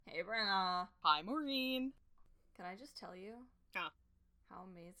Brenna. Hi, Maureen. Can I just tell you how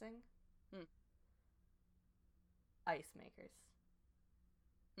amazing ice makers.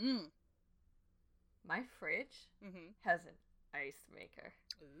 My fridge has an ice maker.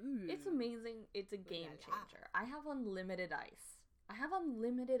 Ooh. It's amazing. It's a game changer. I have unlimited ice.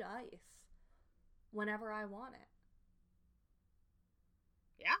 Whenever I want it.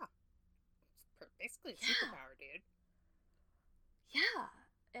 Yeah. It's basically a superpower, dude. Yeah.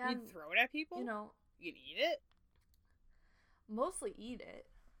 And you throw it at people? You know. You can eat it? Mostly eat it.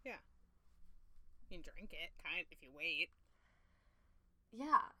 Yeah. You can drink it, kind of, if you wait.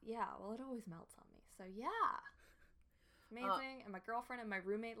 Yeah. Well, it always melts on me. So, yeah. Amazing. And my girlfriend and my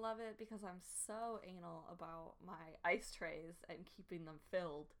roommate love it because I'm so anal about my ice trays and keeping them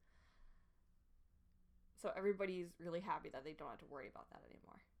filled. So everybody's really happy that they don't have to worry about that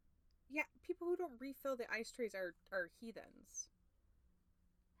anymore. Yeah, people who don't refill the ice trays are heathens.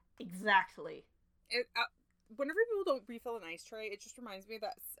 Exactly. Whenever people don't refill an ice tray, it just reminds me of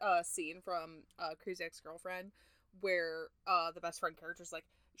that scene from Crazy Ex-Girlfriend where the best friend character's like,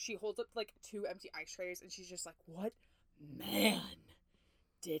 she holds up like 2 empty ice trays and she's just like, what man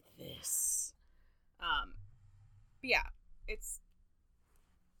did this? But yeah, it's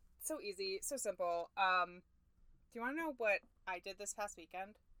so easy, so simple. Do you want to know what I did this past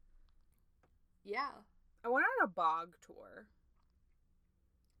weekend? Yeah. I went on a bog tour.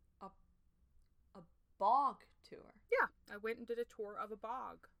 A bog tour? Yeah, I went and did a tour of a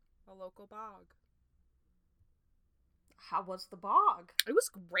bog. A local bog. How was the bog? It was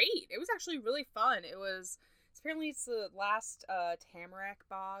great. It was actually really fun. Apparently it's the last tamarack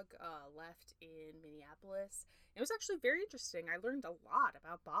bog left in Minneapolis. It was actually very interesting. I learned a lot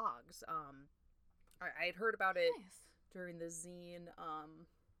about bogs. I had heard about it during the zine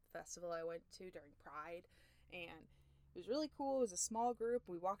festival I went to during Pride, and it was really cool. It was a small group.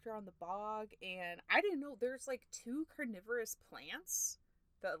 We walked around the bog, and I didn't know there's like 2 carnivorous plants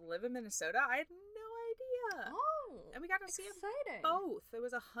that live in Minnesota. I had no idea. Oh, and we got to see them both. There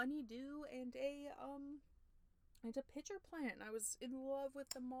was a honeydew and a pitcher plant, and I was in love with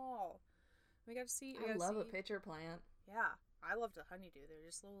them all. We got to see. I love a pitcher plant. Yeah, I loved the honeydew. They're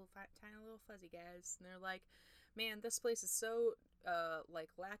just little, tiny little fuzzy guys, and they're like, man, this place is so like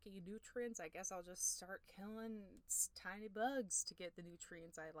lacking nutrients. I guess I'll just start killing tiny bugs to get the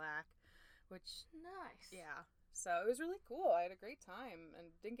nutrients I lack. Which nice. Yeah. So it was really cool. I had a great time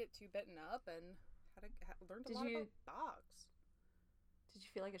and didn't get too bitten up, and learned a lot about bogs. Did you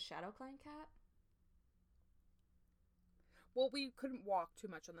feel like a Shadow Clan cat? Well, we couldn't walk too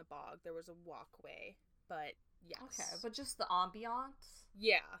much on the bog. There was a walkway, but yes. Okay, but just the ambiance?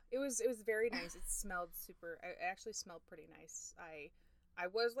 Yeah, it was very nice. It smelled super. It actually smelled pretty nice. I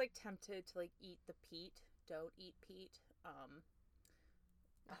was like tempted to like eat the peat. Don't eat peat.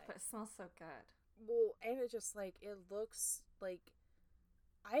 But it smells so good. Well, and it just like, it looks like,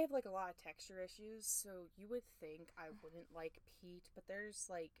 I have like a lot of texture issues, so you would think I wouldn't like peat, but there's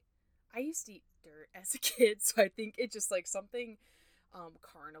like, I used to eat dirt as a kid, so I think it just like something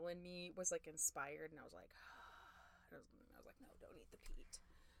carnal in me was like inspired, and I was like, no, don't eat the peat.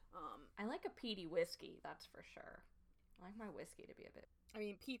 I like a peaty whiskey, that's for sure. I like my whiskey to be a bit. I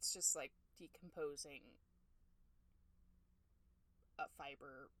mean, peat's just like decomposing a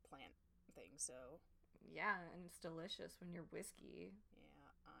fiber plant thing, so. Yeah, and it's delicious when you're whiskey.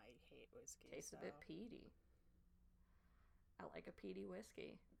 Yeah, I hate whiskey. Tastes a bit peaty. I like a peaty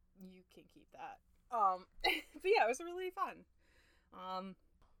whiskey. You can keep that. But yeah, it was really fun. Well,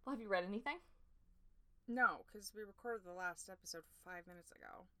 have you read anything? No, because we recorded the last episode 5 minutes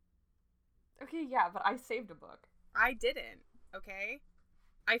ago. Okay, yeah, but I saved a book. I didn't, okay?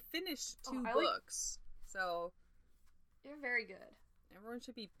 I finished 2 books, so. You're very good. Everyone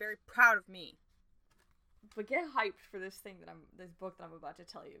should be very proud of me. But get hyped for this book that I'm about to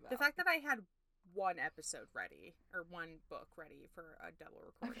tell you about. The fact that I had 1 episode ready, or 1 book ready for a double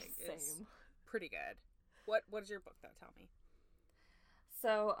recording is pretty good. What is your book, though? Tell me.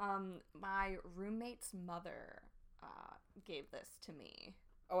 So, my roommate's mother gave this to me.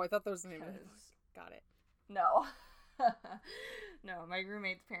 Oh, I thought that was the name of the book. Got it. No. No, my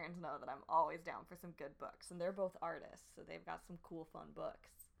roommate's parents know that I'm always down for some good books, and they're both artists, so they've got some cool, fun books.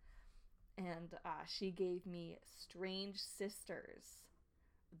 And she gave me Strange Sisters,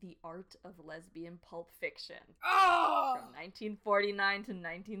 The Art of Lesbian Pulp Fiction. Oh! From 1949 to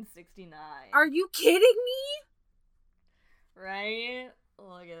 1969. Are you kidding me? Right?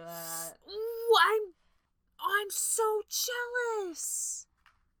 Look at that. Ooh, I'm so jealous.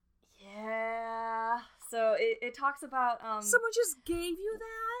 Yeah. So it talks about someone just gave you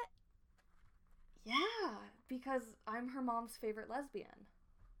that? Yeah, because I'm her mom's favorite lesbian.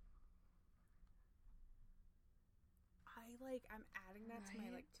 I'm adding that to my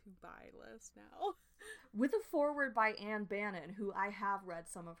Right? to buy list now. With a foreword by Anne Bannon, who I have read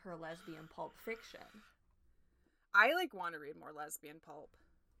some of her lesbian pulp fiction. I want to read more lesbian pulp.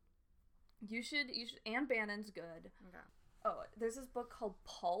 You should. Anne Bannon's good. Okay. Oh, there's this book called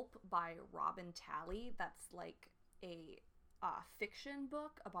Pulp by Robin Talley that's like a fiction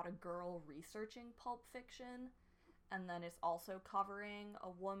book about a girl researching pulp fiction. And then it's also covering a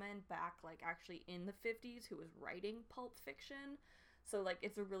woman back, actually in the 50s who was writing pulp fiction. So,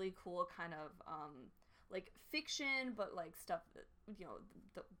 it's a really cool kind of, fiction, but, stuff, that,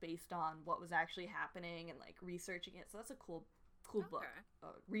 based on what was actually happening and, researching it. So that's a cool book, a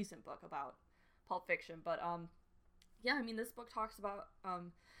recent book about pulp fiction. But, yeah, I mean, this book talks about,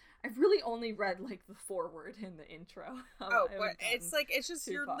 I've really only read, the foreword and the intro. But it's just,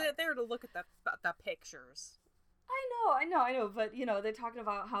 you're there to look at the pictures. I know, but, they're talking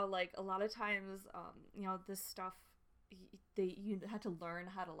about how, a lot of times, this stuff, you had to learn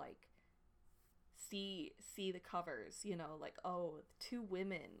how to, see the covers, two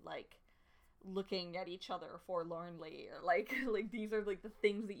women, looking at each other forlornly, or, these are, the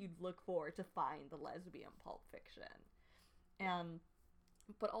things that you'd look for to find the lesbian pulp fiction. And,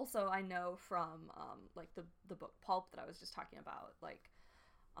 but also I know from, the book Pulp that I was just talking about,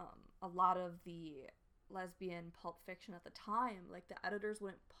 a lot of the lesbian pulp fiction at the time, the editors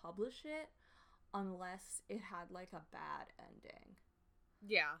wouldn't publish it unless it had a bad ending.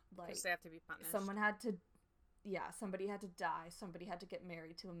 Yeah, because they have to be punished. Somebody had to die. Somebody had to get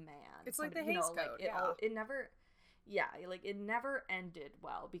married to a man. It's the Hays Code. It never ended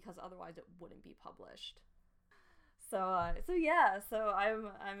well because otherwise it wouldn't be published. So I'm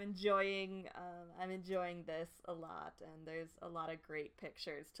enjoying this a lot, and there's a lot of great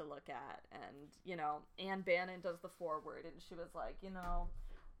pictures to look at, and Anne Bannon does the foreword, and she was like,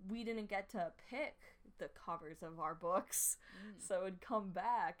 we didn't get to pick the covers of our books, so it'd come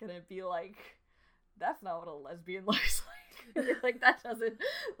back and it'd be like, that's not what a lesbian looks like. That doesn't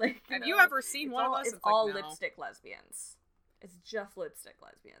Have you ever seen one of us? It's all lipstick lesbians. It's just lipstick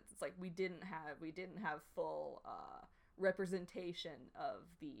lesbians. It's we didn't have full representation of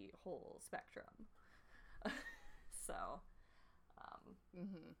the whole spectrum. So,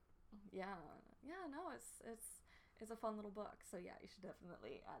 it's a fun little book. So yeah, you should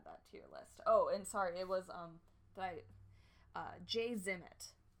definitely add that to your list. Oh, and sorry, it was Jay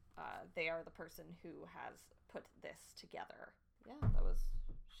Zimmett. They are the person who has put this together. Yeah,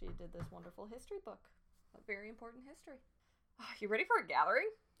 she did this wonderful history book. A very important history. You ready for a gathering?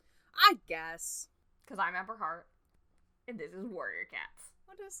 I guess. Because I'm Ember Hart, and this is Warrior Cats.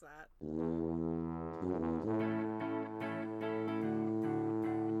 What is that?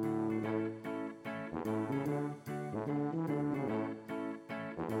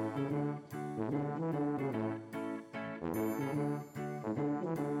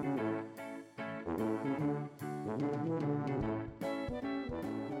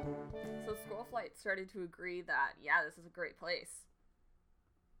 So Scrollflight started to agree that, yeah, this is a great place.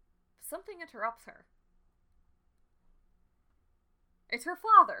 Something interrupts her. It's her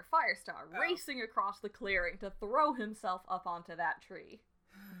father, Firestar, racing across the clearing to throw himself up onto that tree.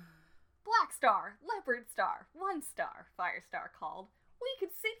 Black Star, Leopard Star, 1 star, Firestar called. We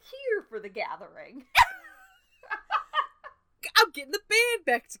could sit here for the gathering. I'm getting the band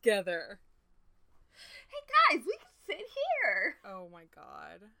back together. Hey guys, we could sit here. Oh my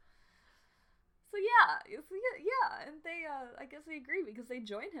god. So yeah, and they, I guess they agree because they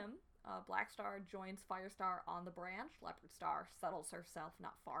join him. Black Star joins Firestar on the branch. Leopard Star settles herself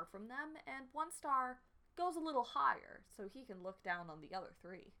not far from them, and 1 star goes a little higher so he can look down on the other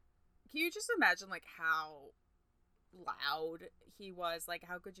 3. Can you just imagine how loud he was?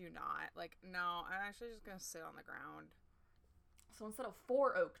 How could you not? No, I'm actually just gonna sit on the ground. So instead of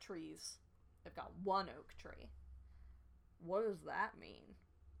 4 oak trees, they've got 1 oak tree. What does that mean?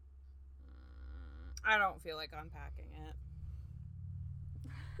 I don't feel like unpacking it.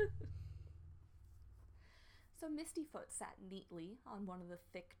 So Mistyfoot sat neatly on one of the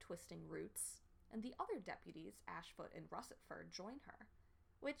thick, twisting roots, and the other deputies, Ashfoot and Russetford, join her.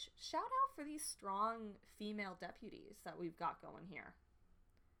 Which, shout out for these strong female deputies that we've got going here.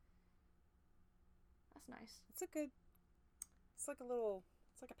 That's nice. It's like a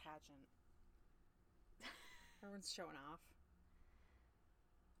pageant. Everyone's showing off.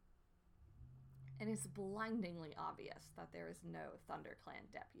 And it's blindingly obvious that there is no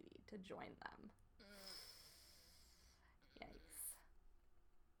ThunderClan deputy to join them. Yikes.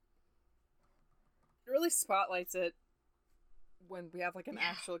 It really spotlights it when we have an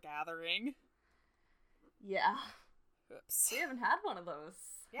actual gathering. Yeah. Oops. We haven't had one of those.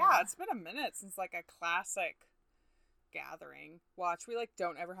 Yeah, it's been a minute since a classic gathering. Watch, we, like,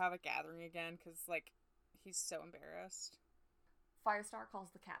 don't ever have a gathering again, because, like, he's so embarrassed. Firestar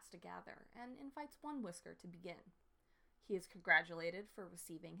calls the cats together and invites One Whisker to begin. He is congratulated for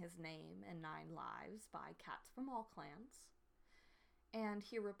receiving his name and 9 lives by cats from all clans. And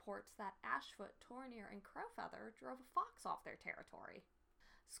he reports that Ashfoot, Tornir, and Crowfeather drove a fox off their territory.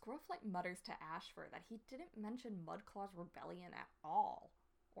 Squirrelflight mutters to Ashfur that he didn't mention Mudclaw's rebellion at all,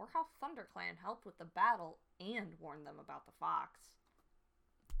 or how ThunderClan helped with the battle and warned them about the fox.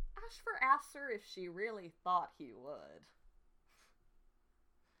 Ashfur asks her if she really thought he would.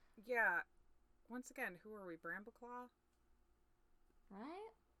 Yeah. Once again, who are we, Brambleclaw?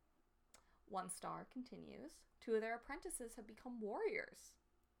 Right? One Star continues. 2 of their apprentices have become warriors.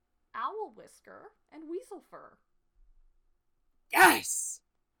 Owl Whisker and Weasel Fur. Yes!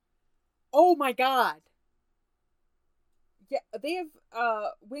 Oh my god! Yeah, they have,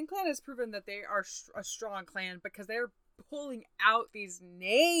 WindClan has proven that they are a strong clan because they're pulling out these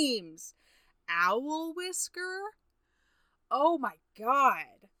names. Owl Whisker? Oh my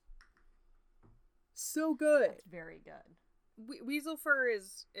god. So good. That's very good. Weasel Fur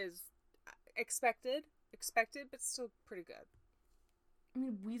is expected, but still pretty good. I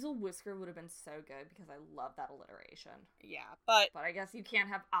mean, Weasel Whisker would have been so good because I love that alliteration. Yeah, but I guess you can't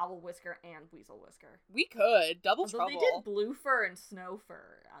have Owl Whisker and Weasel Whisker. we could. Double Although trouble. they did Blue Fur and Snow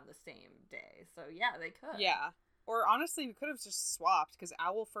Fur on the same day, so yeah, they could. Yeah. Or honestly, we could have just swapped because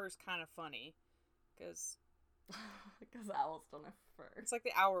Owl Fur is kind of funny. Because owls don't have fur. it's like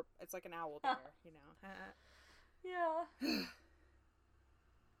it's like an owl bear, you know. Yeah.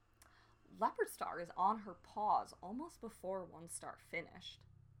 Leopard Star is on her paws almost before One Star finished.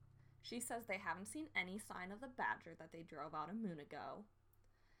 She says they haven't seen any sign of the badger that they drove out a moon ago.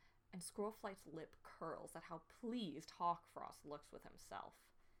 And Squirrelflight's lip curls at how pleased Hawkfrost looks with himself.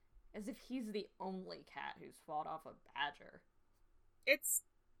 As if he's the only cat who's fought off a badger. It's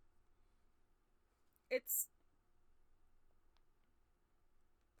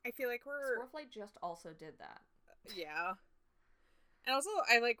I feel like Squirrelflight just also did that. Yeah. And also,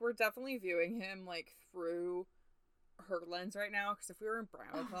 we're definitely viewing him, like, through her lens right now, because if we were in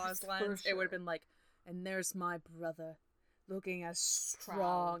Brambleclaw's lens, it would have been like, and there's my brother, looking as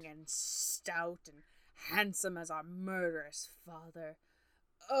strong and stout and handsome as our murderous father.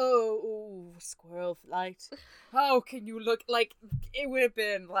 Oh, Squirrelflight, how can you look, like, it would have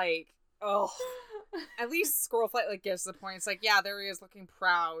been, like, oh. At least Squirrelflight, like, gets the point. It's like, yeah, there he is looking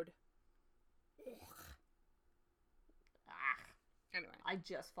proud. Anyway. I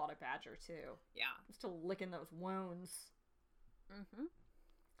just fought a badger, too. Yeah. I'm still licking those wounds. Mm-hmm.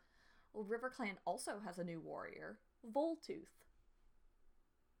 Well, RiverClan also has a new warrior, Voltooth.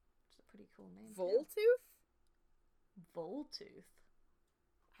 Which is a pretty cool name, Voltooth? Voltooth.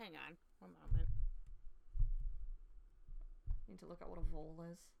 Hang on. 1 moment. Need to look at what a vole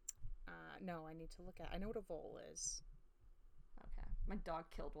is. No, I need to look at... I know what a vole is. Okay. My dog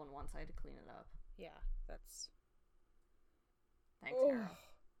killed one once. I had to clean it up. Yeah, that's... Thanks, Hera.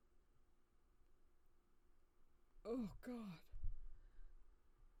 Oh, God.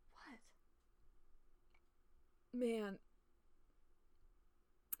 What? Man.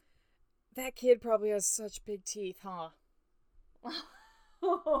 That kid probably has such big teeth, huh?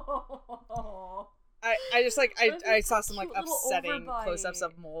 I just, like, I saw some, like, upsetting close-ups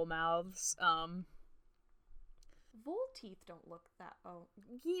of mole mouths. Vole teeth don't look that... Oh,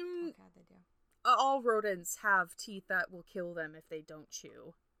 God, they do. All rodents have teeth that will kill them if they don't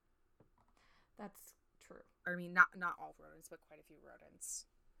chew. That's true. I mean, not all rodents, but quite a few rodents.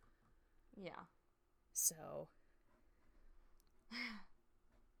 Yeah. So...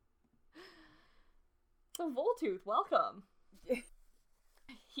 So Voltooth, welcome.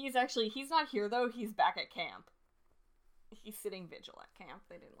 He's not here though, he's back at camp. He's sitting vigil at camp.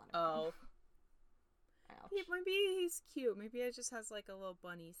 They didn't let him. Oh. Ouch. Maybe he's cute. Maybe it just has like a little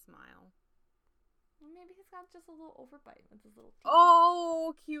bunny smile. Maybe he's got just a little overbite with his little teeth.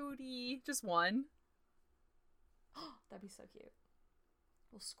 Oh, cutie. Just one. That'd be so cute.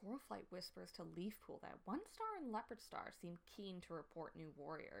 Well, Squirrelflight whispers to Leafpool that One Star and Leopard Star seem keen to report new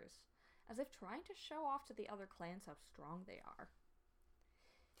warriors, as if trying to show off to the other clans how strong they are.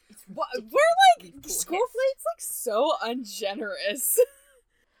 We're like, Squirrelflight's like so ungenerous.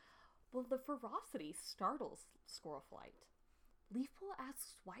 Well, the ferocity startles Squirrelflight. Leafpool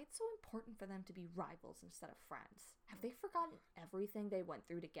asks why it's so important for them to be rivals instead of friends. Have they forgotten everything they went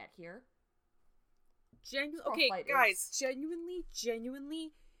through to get here? Okay, guys,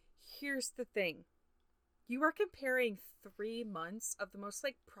 genuinely, here's the thing. You are comparing 3 months of the most,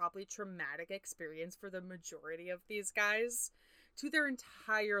 like, probably traumatic experience for the majority of these guys to their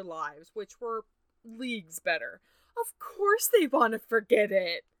entire lives, which were leagues better. Of course they want to forget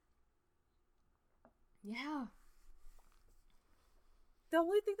it. Yeah. The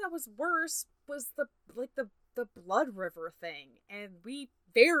only thing that was worse was the Blood River thing, and we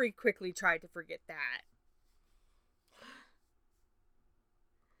very quickly tried to forget that.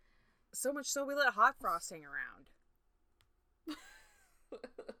 So much so we let Hot Frost hang around.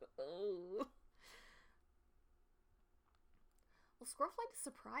 Oh. Well, Squirrelflight is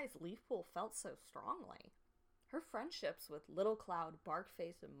surprised Leafpool felt so strongly. Her friendships with Little Cloud,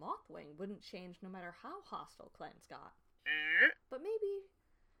 Barkface, and Mothwing wouldn't change no matter how hostile clans got. But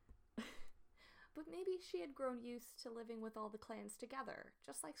maybe she had grown used to living with all the clans together,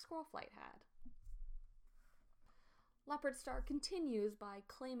 just like Squirrelflight had. Leopardstar continues by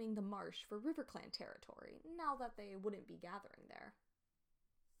claiming the marsh for RiverClan territory, now that they wouldn't be gathering there.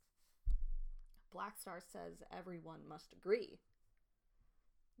 Blackstar says everyone must agree.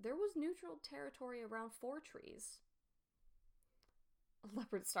 There was neutral territory around Four Trees.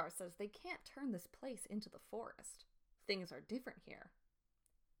 Leopardstar says they can't turn this place into the forest. Things are different here.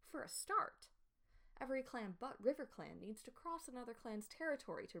 For a start, every clan but RiverClan needs to cross another clan's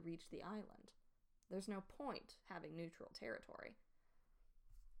territory to reach the island. There's no point having neutral territory.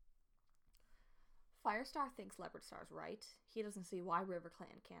 Firestar thinks Leopardstar's right. He doesn't see why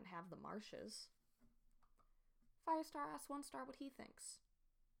RiverClan can't have the marshes. Firestar asks OneStar what he thinks.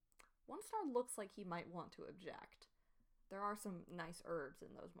 OneStar looks like he might want to object. There are some nice herbs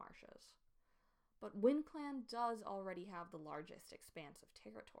in those marshes. But WindClan does already have the largest expanse of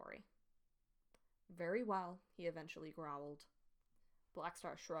territory. Very well, he eventually growled.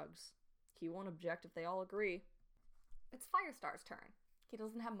 Blackstar shrugs. He won't object if they all agree. It's Firestar's turn. He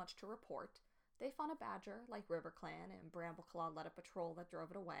doesn't have much to report. They found a badger, like RiverClan, and Brambleclaw led a patrol that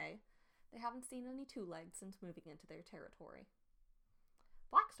drove it away. They haven't seen any two-legged since moving into their territory.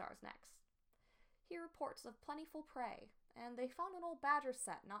 Blackstar's next. He reports of plentiful prey, and they found an old badger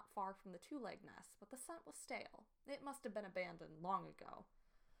set not far from the two-leg nest, but the scent was stale. It must have been abandoned long ago.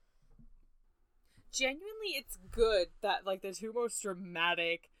 Genuinely, it's good that, like, the two most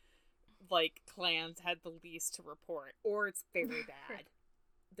dramatic, like, clans had the least to report, or it's very bad.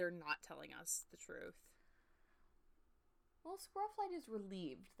 They're not telling us the truth. Well, Squirrelflight is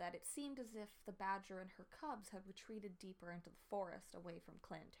relieved that it seemed as if the badger and her cubs had retreated deeper into the forest away from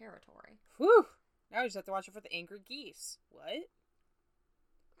clan territory. Whew! Now we just have to watch it for the angry geese. What?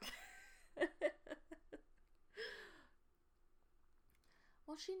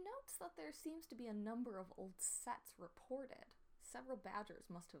 Well, she notes that there seems to be a number of old sets reported. Several badgers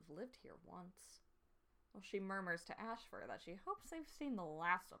must have lived here once. Well, she murmurs to Ashfur that she hopes they've seen the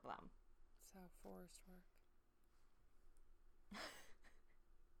last of them. That's how forests work.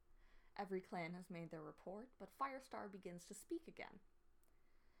 Every clan has made their report, but Firestar begins to speak again.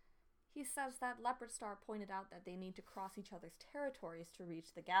 He says that Leopardstar pointed out that they need to cross each other's territories to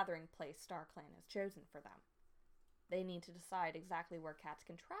reach the gathering place StarClan has chosen for them. They need to decide exactly where cats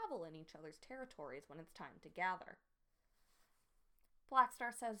can travel in each other's territories when it's time to gather.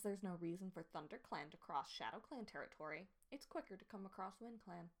 Blackstar says there's no reason for ThunderClan to cross ShadowClan territory. It's quicker to come across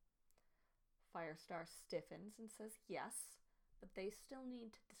WindClan. Firestar stiffens and says yes, but they still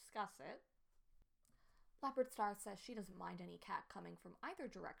need to discuss it. Leopardstar says she doesn't mind any cat coming from either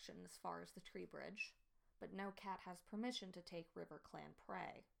direction as far as the tree bridge, but no cat has permission to take RiverClan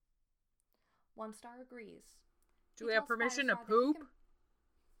prey. OneStar agrees. Do we have permission to poop?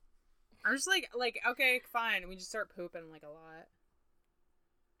 I'm just like, okay, fine. We just start pooping, like, a lot.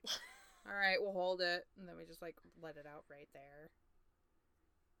 Alright, we'll hold it. And then we just, like, let it out right there.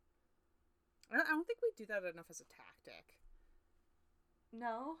 I don't think we do that enough as a tactic.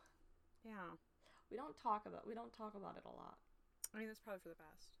 No? Yeah. We don't talk about it a lot. I mean, that's probably for the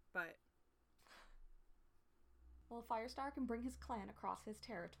best, but... Well, Firestar can bring his clan across his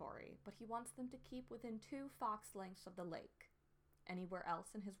territory, but he wants them to keep within 2 fox lengths of the lake. Anywhere else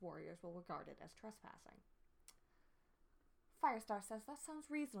and his warriors will regard it as trespassing. Firestar says that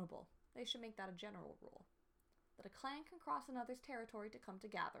sounds reasonable. They should make that a general rule. That a clan can cross another's territory to come to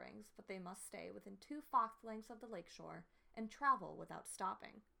gatherings, but they must stay within 2 fox lengths of the lakeshore and travel without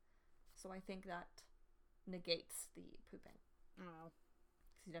stopping. So I think that negates the pooping. Oh.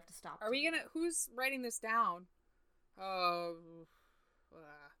 Because you'd have to stop. Are we gonna... Who's writing this down? Oh.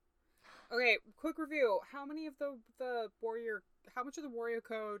 Okay, quick review. How many of the warrior... How much of the warrior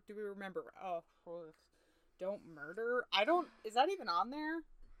code do we remember? Oh. Don't murder? Is that even on there?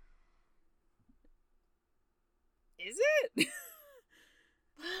 Is it?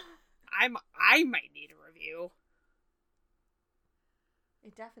 I might need a review.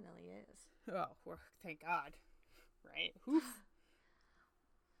 It definitely is. Oh, well, thank God. Right? Oof.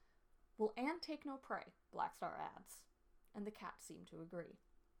 Will Anne take no prey? Blackstar adds. And the cats seem to agree.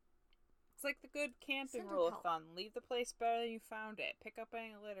 It's like the good camping Cinderpelt. rule of thumb. Leave the place better than you found it. Pick up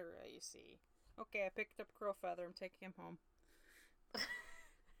any litter you see. Okay, I picked up Crowfeather. I'm taking him home.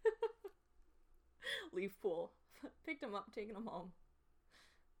 Leafpool. Picked him up, taking him home.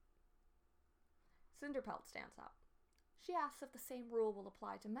 Cinderpelt stands up. She asks if the same rule will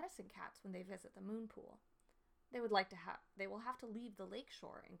apply to medicine cats when they visit the moon pool. They will have to leave the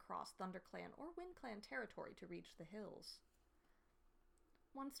lakeshore and cross ThunderClan or WindClan territory to reach the hills.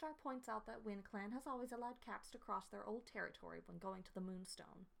 One Star points out that WindClan has always allowed cats to cross their old territory when going to the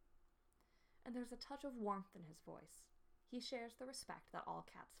Moonstone. And there's a touch of warmth in his voice. He shares the respect that all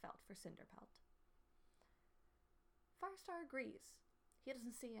cats felt for Cinderpelt. Firestar agrees. He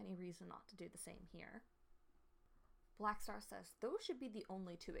doesn't see any reason not to do the same here. Blackstar says those should be the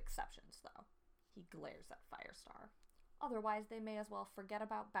only two exceptions, though. He glares at Firestar. Otherwise, they may as well forget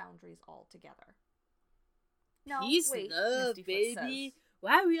about boundaries altogether. No, Peace wait, and love, Mistyfoot baby. says.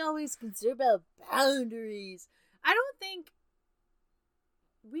 Why are we always concerned about boundaries? I don't think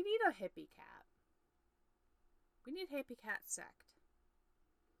we need a hippie cat. We need hippie cat sect.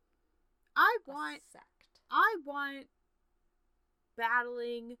 I want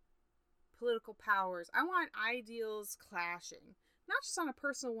battling political powers. I want ideals clashing. Not just on a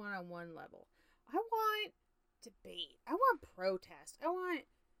personal one-on-one level. I want debate. I want protest. I want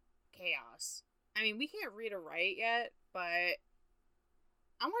chaos. I mean, we can't read or write yet, but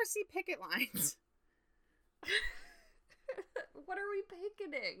I want to see picket lines. What are we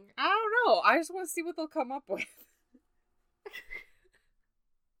picketing? I don't know. I just want to see what they'll come up with.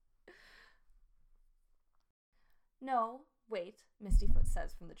 No, wait, Mistyfoot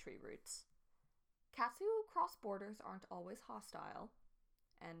says from the tree roots. Cats who cross borders aren't always hostile.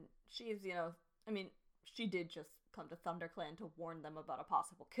 And she's, she did just come to ThunderClan to warn them about a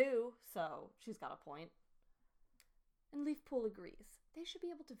possible coup, so she's got a point. And Leafpool agrees. They should be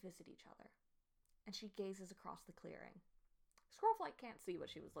able to visit each other. And she gazes across the clearing. Squirrelflight can't see what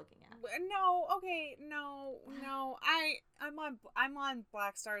she was looking at. No, okay, no. I'm on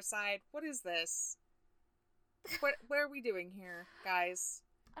Blackstar's side. What is this? What are we doing here, guys?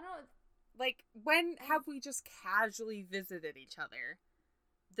 I don't know. Like, when have we just casually visited each other?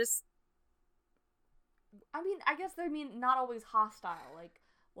 I guess they mean not always hostile. Like,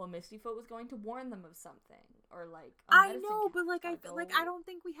 well, Mistyfoot was going to warn them of something, or like. I know, but like, I don't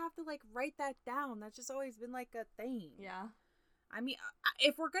think we have to like write that down. That's just always been like a thing. Yeah. I mean,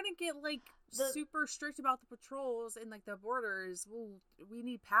 if we're gonna get like super strict about the patrols and like the borders, we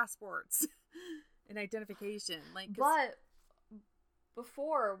need passports and identification. Like, but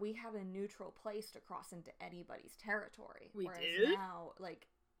before we had a neutral place to cross into anybody's territory. We whereas did? Now, like,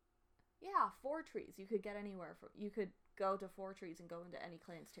 yeah, Four Trees. You could get anywhere. You could go to Four Trees and go into any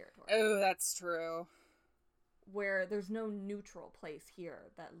clan's territory. Oh, that's true. Where there's no neutral place here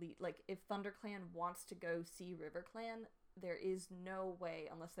that like if ThunderClan wants to go see RiverClan, there is no way,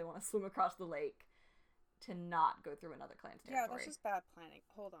 unless they want to swim across the lake, to not go through another clan's territory. Yeah, that's just bad planning.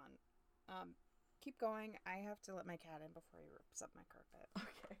 Hold on. Keep going. I have to let my cat in before he rips up my carpet.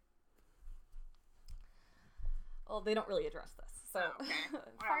 Okay. Well, they don't really address this. So,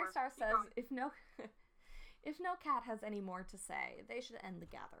 Firestar says if no cat has any more to say, they should end the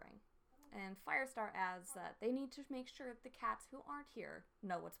gathering. And Firestar adds that they need to make sure the cats who aren't here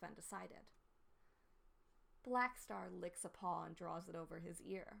know what's been decided. Blackstar licks a paw and draws it over his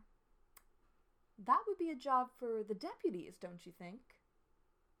ear. That would be a job for the deputies, don't you think?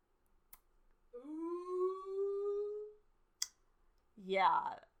 Ooh.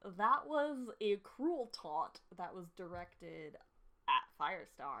 Yeah, that was a cruel taunt that was directed at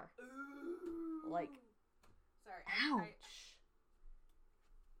Firestar. Ooh. Like, sorry. ouch.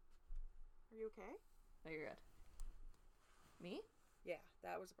 Are you okay? No, you're good. Me? Yeah,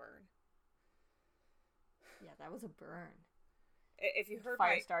 that was a burn. Yeah, that was a burn. If you heard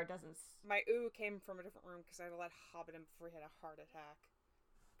Firestar doesn't... My ooh came from a different room because I had to let Hobbit in before he had a heart attack.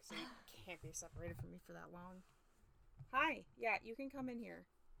 Because he can't be separated from me for that long. Hi. Yeah, you can come in here.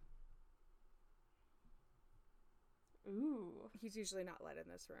 Ooh. He's usually not let in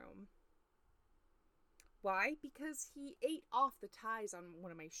this room. Why? Because he ate off the ties on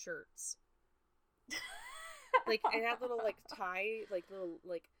one of my shirts. Like, it had little,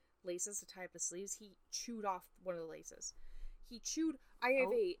 like, laces to tie up the sleeves. He chewed off one of the laces. I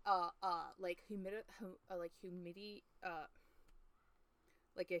have a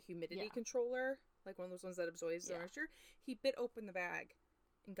humidity controller, like one of those ones that absorbs the moisture. He bit open the bag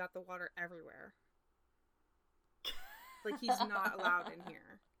and got the water everywhere. Like, he's not allowed in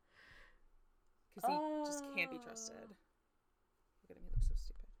here. Because he just can't be trusted. Look at him, he looks so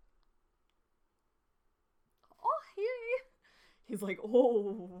stupid. He's like,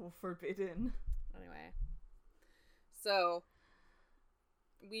 oh, forbidden. Anyway. So,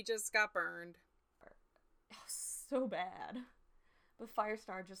 we just got burned. So bad. But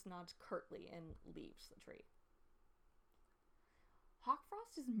Firestar just nods curtly and leaves the tree.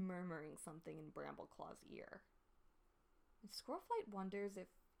 Hawkfrost is murmuring something in Brambleclaw's ear. And Squirrelflight wonders if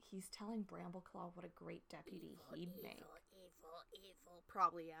he's telling Brambleclaw what a great deputy he'd make. Evil.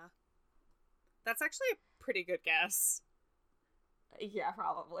 Probably, yeah. That's actually a pretty good guess. Yeah,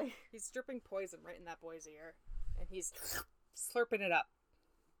 probably. He's dripping poison right in that boy's ear. And he's slurping it up.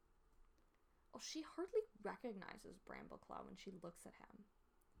 Well, she hardly recognizes Brambleclaw when she looks at him.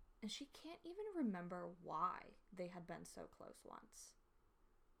 And she can't even remember why they had been so close once.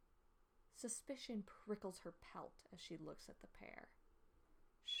 Suspicion prickles her pelt as she looks at the pair.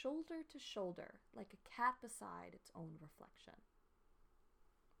 Shoulder to shoulder, like a cat beside its own reflection.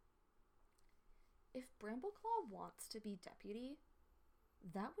 If Brambleclaw wants to be deputy,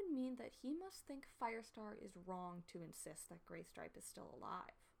 that would mean that he must think Firestar is wrong to insist that Graystripe is still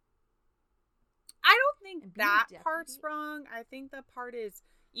alive. I don't think that deputy, part's wrong. I think the part is,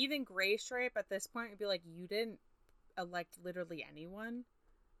 even Graystripe at this point would be like, you didn't elect literally anyone.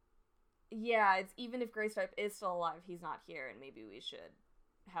 Yeah, it's even if Graystripe is still alive, he's not here, and maybe we should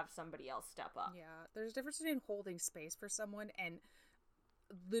have somebody else step up. Yeah, there's a difference between holding space for someone and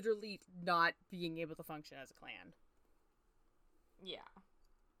literally not being able to function as a clan. Yeah.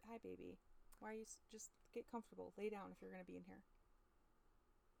 Hi, baby. Why are you just get comfortable? Lay down if you're going to be in here.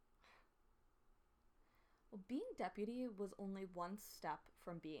 Well, being deputy was only one step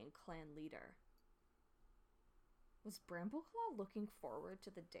from being clan leader. Was Brambleclaw looking forward to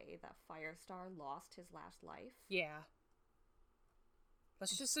the day that Firestar lost his last life? Yeah.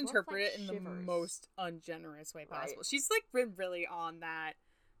 Let's And just Squirrelflight interpret it in the shivers. most ungenerous way possible. Right. She's like been really on that,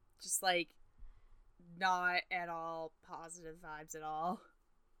 just like not at all positive vibes at all.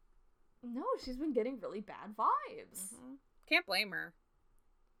 No, she's been getting really bad vibes. Mm-hmm. Can't blame her.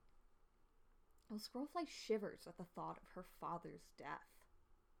 Well, Squirrelflight shivers at the thought of her father's death.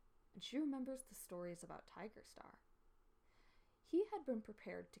 And she remembers the stories about Tigerstar. He had been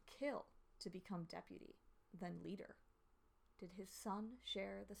prepared to kill to become deputy, then leader. Did his son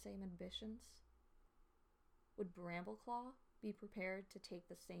share the same ambitions? Would Brambleclaw be prepared to take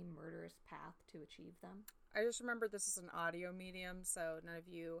the same murderous path to achieve them? I just remember this is an audio medium, so none of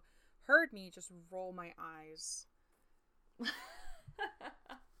you heard me just roll my eyes.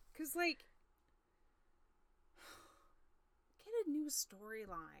 Because, like, get a new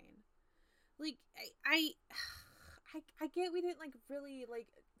storyline. Like, I get we didn't, like, really, like,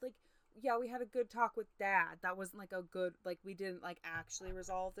 yeah, we had a good talk with Dad. That wasn't, like, a good, like, we didn't, like, actually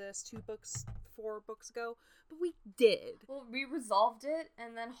resolve this 4 books ago, but we did. Well, we resolved it,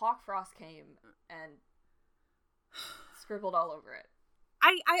 and then Hawkfrost came and scribbled all over it.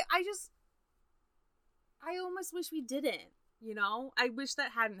 I almost wish we didn't, you know? I wish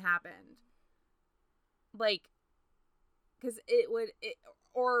that hadn't happened. Like, because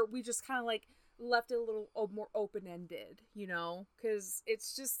or we just kind of, like, left it a little more open-ended, you know? Because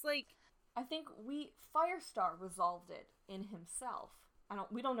it's just, like... I think Firestar resolved it in himself.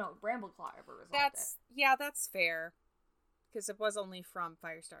 We don't know if Brambleclaw ever resolved it. Yeah, that's fair. Because it was only from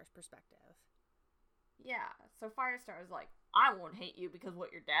Firestar's perspective. Yeah, so Firestar is like, I won't hate you because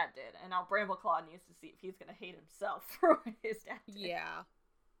what your dad did, and now Brambleclaw needs to see if he's gonna hate himself for what his dad did.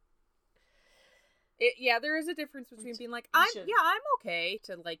 Yeah. There is a difference between being like, I'm okay,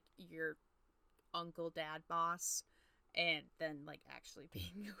 to, like, your uncle, dad, boss, and then, like, actually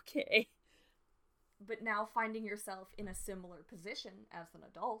being okay. But now finding yourself in a similar position as an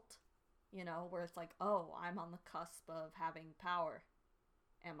adult, you know, where it's like, oh, I'm on the cusp of having power.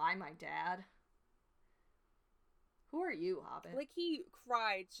 Am I my dad? Who are you, Hobbit? Like, he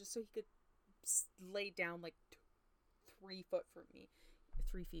cried just so he could lay down, like, 3 feet from me.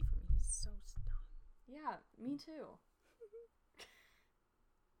 He's so dumb. Yeah, me too.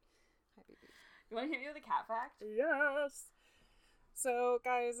 Hi, baby. You want to hit me with a cat fact? Yes! So,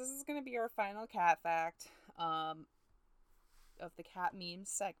 guys, this is going to be our final cat fact of the cat meme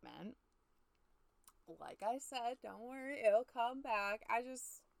segment. Like I said, don't worry, it'll come back.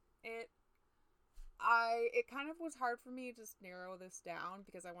 It kind of was hard for me to just narrow this down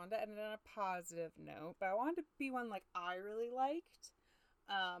because I wanted to end it on a positive note, but I wanted to be one, like, I really liked.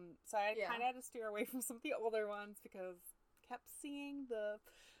 So I kind of had to steer away from some of the older ones because I kept seeing the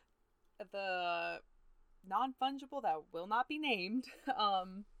non-fungible that will not be named.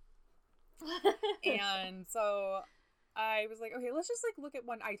 And so I was like, okay, let's just, like, look at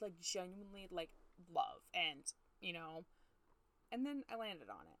one I, like, genuinely, like, love, and, you know, and then I landed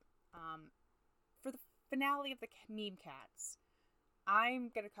on it. For the finale of the meme cats, I'm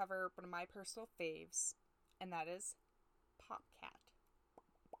going to cover one of my personal faves, and that is PopCat.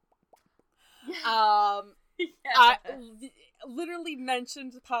 I literally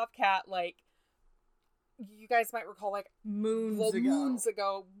mentioned PopCat, like, you guys might recall, like, moons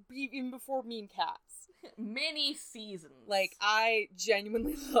ago, even before Mean Cats. Many seasons. Like, I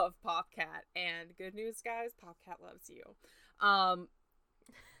genuinely love PopCat, and good news, guys, PopCat loves you.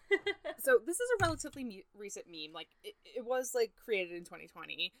 So this is a relatively recent meme. Like, it was, like, created in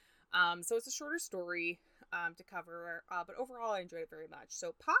 2020. So it's a shorter story to cover, but overall I enjoyed it very much.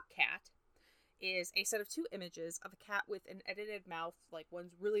 So PopCat is a set of two images of a cat with an edited mouth, like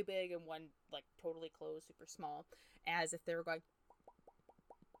one's really big and one like totally closed, super small, as if they were going,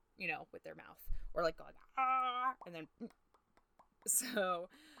 you know, with their mouth, or like going ah, and then. So,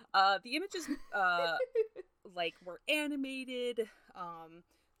 the images like were animated,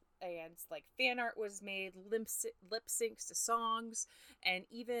 and like fan art was made, lip syncs to songs, and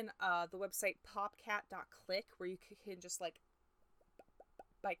even the website popcat.click, where you can just like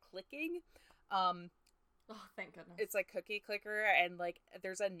by clicking. Oh, thank goodness. It's like Cookie Clicker, and like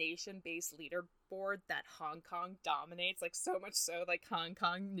there's a nation-based leaderboard that Hong Kong dominates, like so much so like Hong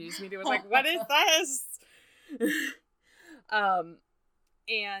Kong news media was like, what is this?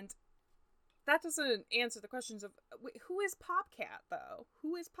 And that doesn't answer the questions of who is PopCat though?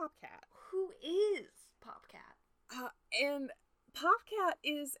 Who is PopCat? Who is PopCat? And PopCat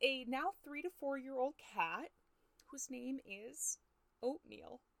is a now 3 to 4 year old cat whose name is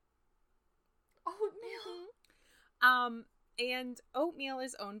Oatmeal. Oatmeal. And Oatmeal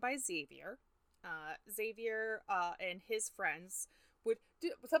is owned by Xavier. Xavier and his friends would do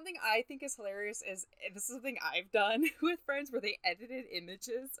something I think is hilarious. Is this is something I've done with friends where they edited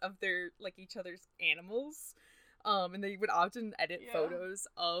images of their like each other's animals, and they would often edit photos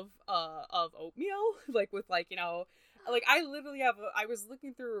of Oatmeal, like with like, you know, like I literally I was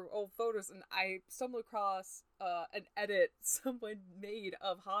looking through old photos and I stumbled across an edit someone made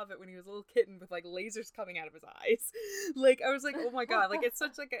of Hobbit when he was a little kitten with like lasers coming out of his eyes. Like I was like, oh my god, like it's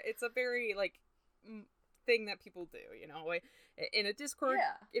such like it's a very like thing that people do, you know, like in a Discord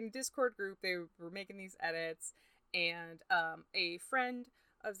group they were making these edits, and a friend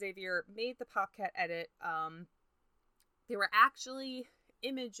of Xavier made the PopCat edit. They were actually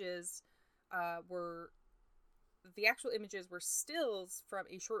images the actual images were stills from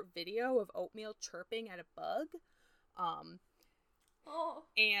a short video of Oatmeal chirping at a bug.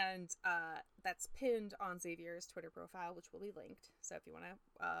 And that's pinned on Xavier's Twitter profile, which will be linked. So if you want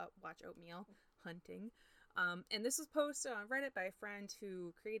to watch Oatmeal hunting. And this was posted on Reddit by a friend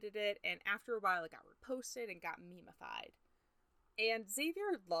who created it, and after a while it got reposted and got memeified. And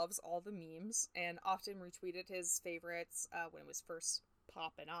Xavier loves all the memes and often retweeted his favorites when it was first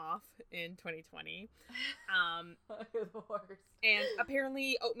popping off in 2020. The worst. And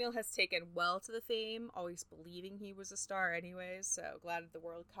apparently Oatmeal has taken well to the fame, always believing he was a star anyways, so glad the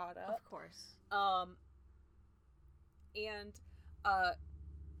world caught up. Of course. And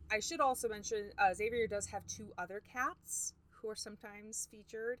I should also mention Xavier does have two other cats who are sometimes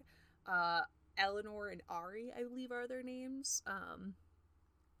featured. Eleanor and Ari, I believe, are their names.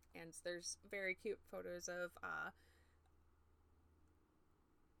 And there's very cute photos of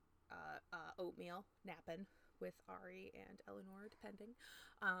Oatmeal napping with Ari and Eleanor, depending.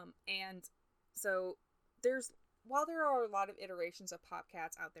 And so while there are a lot of iterations of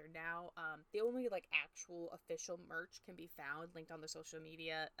PopCats out there now, the only like actual official merch can be found linked on the social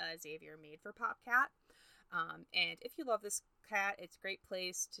media Xavier made for PopCat. And if you love this cat, it's a great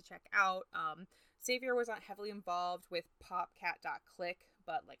place to check out. Xavier was not heavily involved with popcat.click,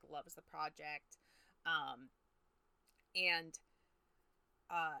 but like loves the project. And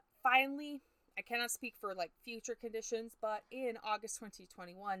finally, I cannot speak for like future conditions, but in August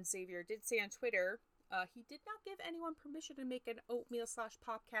 2021, Xavier did say on Twitter he did not give anyone permission to make an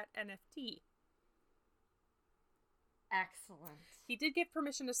Oatmeal/PopCat NFT. Excellent. He did give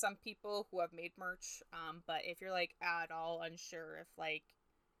permission to some people who have made merch, but if you're like at all unsure if like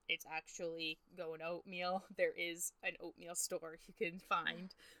it's actually going Oatmeal, there is an Oatmeal store you can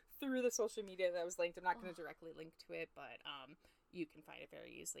find through the social media that was linked. I'm not going to directly link to it, but you can find it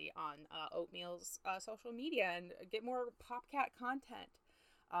very easily on Oatmeal's social media and get more PopCat content.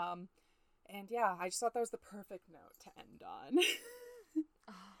 And yeah, I just thought that was the perfect note to end on.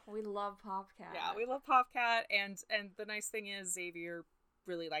 Oh, we love PopCat. Yeah, we love PopCat, and the nice thing is Xavier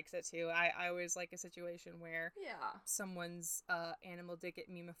really likes it too. I always like a situation where someone's animal did get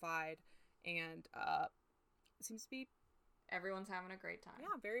memeified, and it seems to be everyone's having a great time.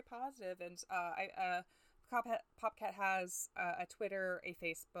 Yeah, very positive. And PopCat has a Twitter, a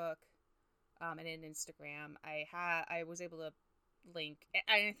Facebook, and an Instagram. I was able to link.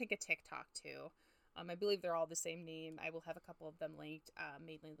 I think a TikTok too. I believe they're all the same name. I will have a couple of them linked,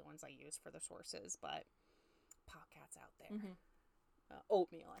 mainly the ones I use for the sources, but Popcat's out there.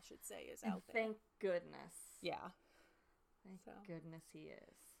 Oatmeal, I should say, is out there. Thank goodness. Yeah. Thank goodness he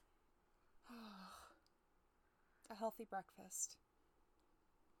is. A healthy breakfast.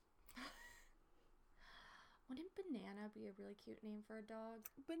 Wouldn't Banana be a really cute name for a dog?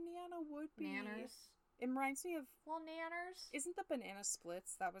 Banana would be. Nanners. It reminds me of... Well, Nanners. Isn't the Banana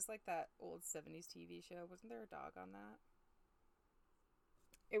Splits? That was like that old 70s TV show. Wasn't there a dog on that?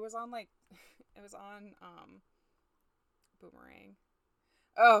 It was on like... It was on Boomerang.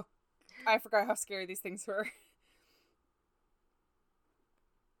 Oh, I forgot how scary these things were.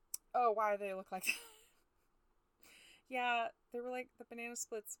 Oh, why do they look like that? Yeah, they were like... The Banana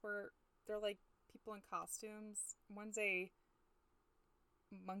Splits were... They're like people in costumes. One's a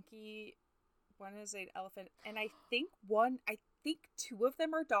monkey... One is an elephant, and I think two of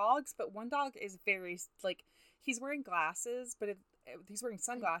them are dogs, but one dog is very, like, he's wearing glasses, but he's wearing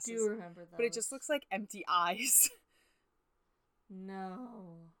sunglasses. I do remember those. But it just looks like empty eyes.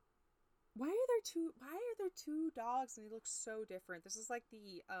 No. Why are there two dogs and they look so different? This is like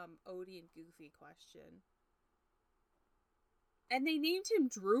the Odie and Goofy question. And they named him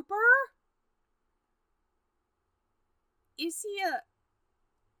Drooper? Is he a...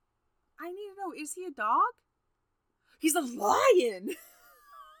 I need to know, is he a dog? He's a lion!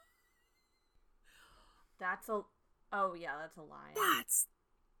 Oh yeah, that's a lion. That's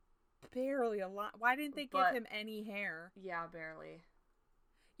barely a lion. Why didn't they give him any hair? Yeah, barely.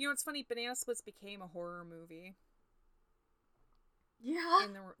 You know, it's funny, Banana Splits became a horror movie. Yeah.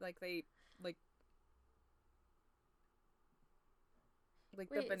 And there were, the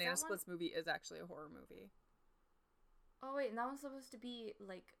Banana Splits movie is actually a horror movie. Oh wait, and that one's supposed to be,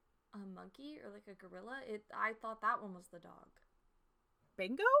 like, a monkey or like a gorilla? I thought that one was the dog.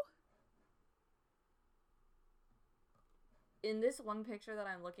 Bingo? In this one picture that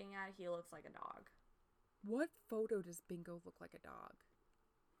I'm looking at, he looks like a dog. What photo does Bingo look like a dog?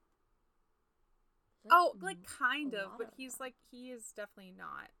 Like, oh, like kind of, but he is definitely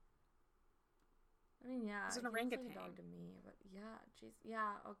not. I mean, yeah, he's an he orangutan. looks like a dog to me, but yeah, jeez,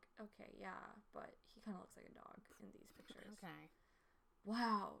 yeah, okay, yeah, but he kind of looks like a dog in these pictures. Okay.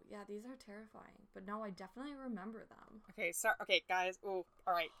 Wow, yeah, these are terrifying. But no, I definitely remember them. Okay, sorry. Okay, guys. Oh,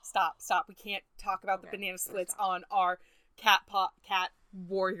 all right. Stop. We can't talk about the Banana Splits on our cat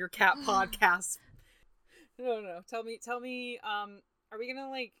warrior cat podcast. No. Tell me. Are we gonna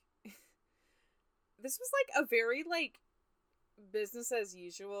like? This was like a very like business as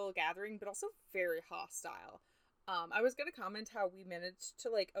usual gathering, but also very hostile. I was gonna comment how we managed to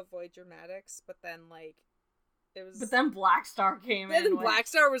like avoid dramatics, but then like. But then Black Star came in. Then Black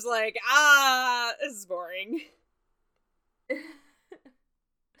Star was like, this is boring.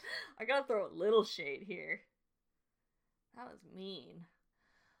 I gotta throw a little shade here. That was mean.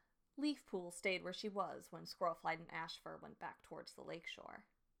 Leafpool stayed where she was when Squirrelflight and Ashfur went back towards the lakeshore.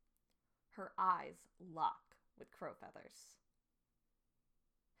 Her eyes lock with Crowfeather's.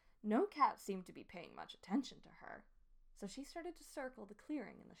 No cat seemed to be paying much attention to her, so she started to circle the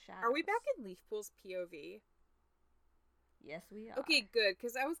clearing in the shadows. Are we back in Leafpool's POV? Yes, we are. Okay, good,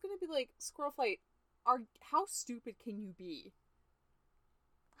 because I was gonna be like, Squirrelflight, how stupid can you be?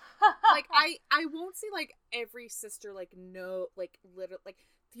 Like, I won't say, like, every sister, like, no, like, literally, like,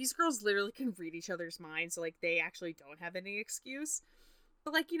 these girls literally can read each other's minds, so, like, they actually don't have any excuse.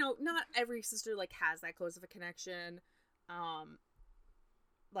 But, like, you know, not every sister, like, has that close of a connection.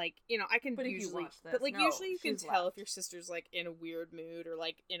 Like, you know, I can usually, but, like, usually you can tell if your sister's, like, in a weird mood or,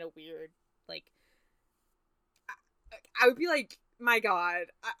 like, in a weird, like, I would be like, my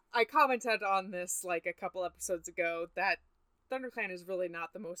god, I commented on this, like, a couple episodes ago, that ThunderClan is really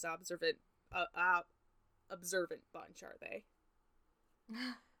not the most observant bunch, are they?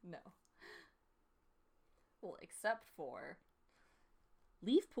 No. Well, except for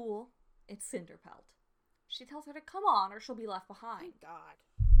Leafpool, it's Cinderpelt. She tells her to come on or she'll be left behind. Thank God.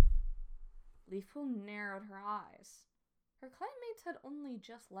 Leafpool narrowed her eyes. Her clanmates had only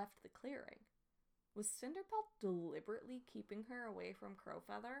just left the clearing. Was Cinderpelt deliberately keeping her away from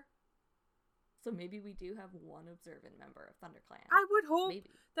Crowfeather? So maybe we do have one observant member of ThunderClan. I would hope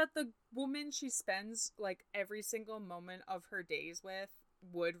that the woman she spends, like, every single moment of her days with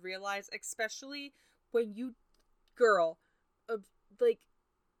would realize, especially when you, girl, like,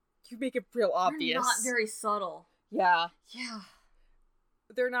 you make it real obvious. They're not very subtle. Yeah. Yeah.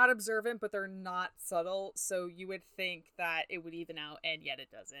 They're not observant, but they're not subtle, so you would think that it would even out, and yet it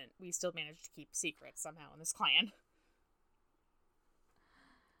doesn't. We still managed to keep secrets somehow in this clan.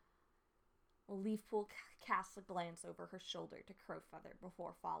 Well, Leafpool casts a glance over her shoulder to Crowfeather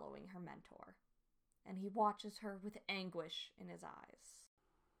before following her mentor, and he watches her with anguish in his eyes.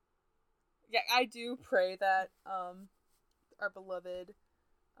 Yeah, I do pray that our beloved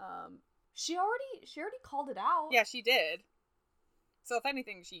She already called it out. yeah, she did. So if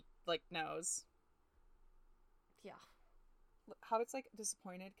anything, she like knows. Yeah. Hobbit's like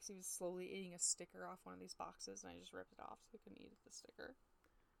disappointed because he was slowly eating a sticker off one of these boxes, and I just ripped it off so he couldn't eat the sticker.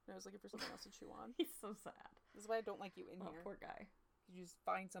 And I was looking for something else to chew on. He's so sad. This is why I don't like you in Oh, here. poor guy. You just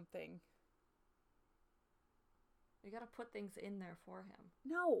find something. You gotta put things in there for him.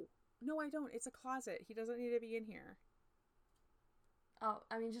 No, I don't. It's a closet. He doesn't need to be in here. Oh,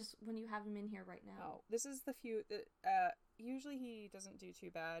 I mean, just when you have him in here right now. No, this is the few that usually he doesn't do too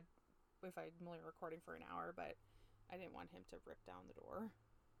bad if I'm only recording for an hour, but I didn't want him to rip down the door.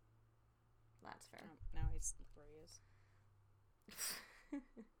 That's fair. Now he's where he is.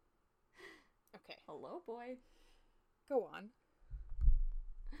 Okay. Hello, boy. Go on.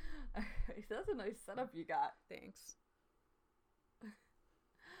 That's a nice setup you got. Thanks.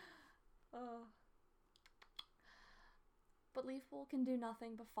 But Leafpool can do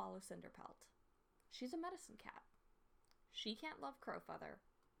nothing but follow Cinderpelt. She's a medicine cat. She can't love Crowfeather,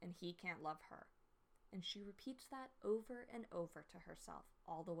 and he can't love her. And she repeats that over and over to herself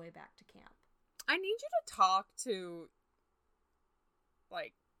all the way back to camp. I need you to talk to,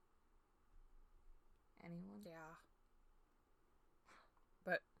 like... Anyone? Yeah.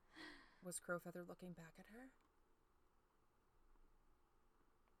 But was Crowfeather looking back at her?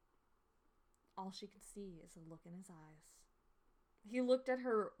 All she can see is a look in his eyes. He looked at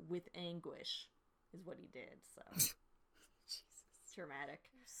her with anguish, is what he did, so. Jesus. Dramatic.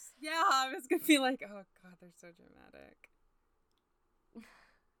 Yeah, I was gonna be like, oh god, they're so dramatic.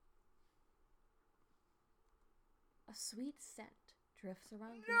 A sweet scent drifts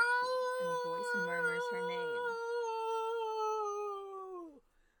around Leafpool, and a voice murmurs her name.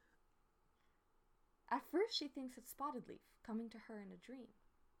 At first, she thinks it's Spotted Leaf coming to her in a dream.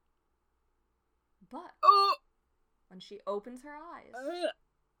 But when she opens her eyes,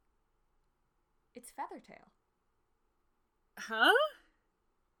 it's Feathertail. Huh?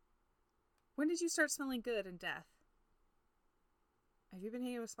 When did you start smelling good in death? Have you been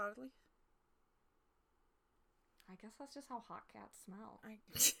hanging with Spotted Leaf? I guess that's just how hot cats smell.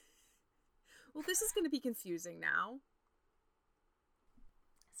 Well, this is going to be confusing now.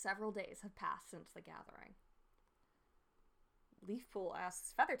 Several days have passed since the gathering. Leafpool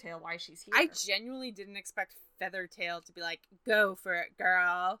asks Feathertail why she's here. I genuinely didn't expect Feathertail to be like, go for it,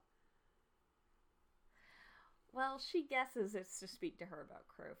 girl. Well, she guesses it's to speak to her about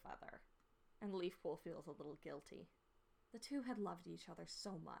Crowfeather, and Leafpool feels a little guilty. The two had loved each other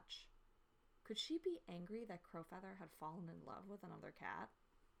so much. Could she be angry that Crowfeather had fallen in love with another cat?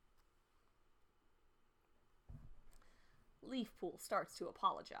 Leafpool starts to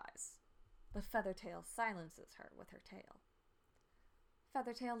apologize, but Feathertail silences her with her tail.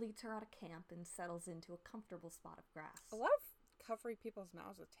 Feathertail leads her out of camp and settles into a comfortable spot of grass. A lot of covering people's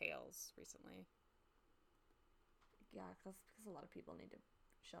mouths with tails recently. Yeah, because a lot of people need to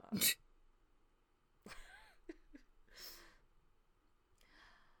shut up.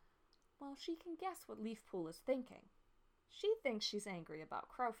 Well, she can guess what Leafpool is thinking. She thinks she's angry about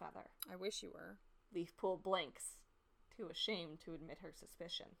Crowfeather. I wish you were. Leafpool blinks, too ashamed to admit her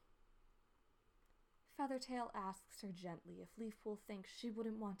suspicion. Feathertail asks her gently if Leafpool thinks she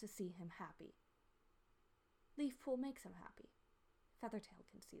wouldn't want to see him happy. Leafpool makes him happy. Feathertail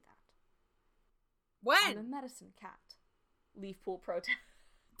can see that. When? I'm a medicine cat. Leafpool protests.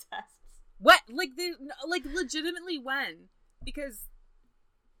 What? Like legitimately when? Because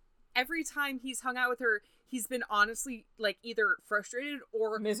every time he's hung out with her, he's been honestly, like, either frustrated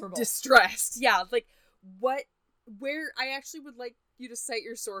or miserable, distressed. Yeah, like, what, where, I actually would like you to cite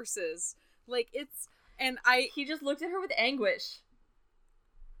your sources. Like, it's, and he just looked at her with anguish.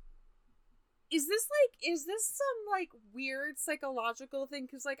 Is this some, like, weird psychological thing?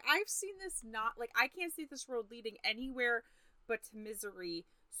 Because, like, I've seen this not, like, I can't see this road leading anywhere but to misery.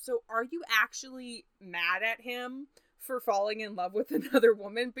 So are you actually mad at him for falling in love with another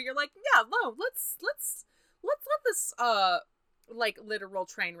woman? But you're like, yeah, no, let's let this, like, literal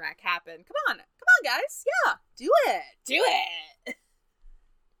train wreck happen. Come on, guys. Yeah, do it.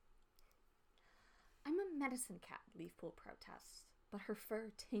 I'm a medicine cat, Leafpool protests, but her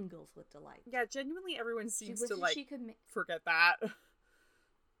fur tingles with delight. Yeah, genuinely everyone seems to, like, forget that.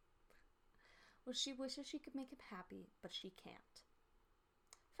 Well, she wishes she could make him happy, but she can't.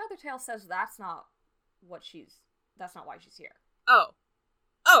 Feathertail says that's not why she's here. Oh,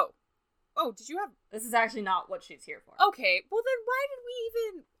 Oh, did you have... This is actually not what she's here for. Okay, well then why did we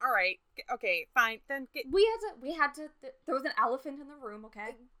even... Alright, okay, fine, then... There was an elephant in the room,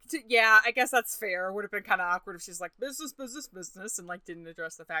 okay? Yeah, I guess that's fair. It would have been kind of awkward if she's like, business, business, business, and, like, didn't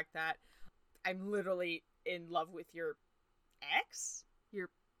address the fact that I'm literally in love with your ex? Your...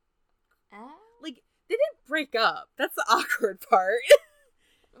 Like, they didn't break up. That's the awkward part.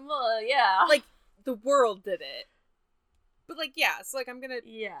 Well, yeah. Like, the world did it. But, like, yeah, so, like, I'm gonna...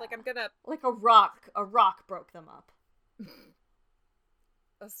 Yeah. Like, I'm gonna... Like a rock broke them up.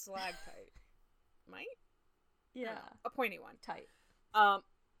 A stalactite. Might? Yeah. A pointy one. Tight.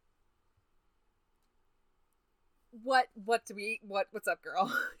 What's up,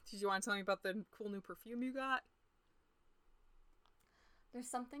 girl? Did you want to tell me about the cool new perfume you got? There's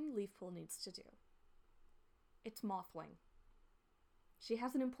something Leafpool needs to do. It's Mothwing. She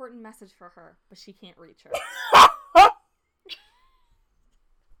has an important message for her, but she can't reach her.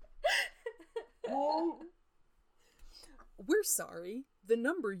 We're sorry. The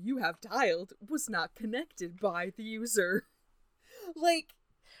number you have dialed was not connected by the user. Like,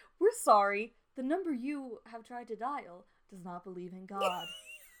 we're sorry. The number you have tried to dial does not believe in God.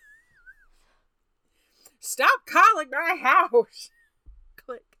 Stop calling my house!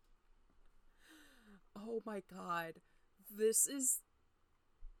 Click. Oh my god.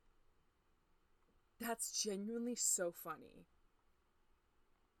 That's genuinely so funny.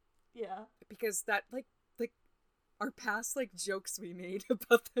 Yeah. Because that, like, our past, like, jokes we made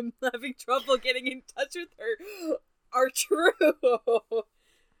about them having trouble getting in touch with her are true.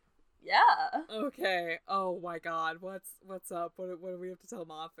 Yeah. Okay. Oh my god. What's up? What do we have to tell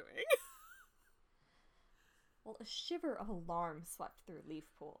Mothwing? Well, a shiver of alarm swept through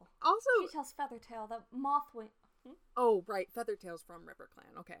Leafpool. Also, she tells Feathertail that Mothwing... Oh, right. Feathertail's from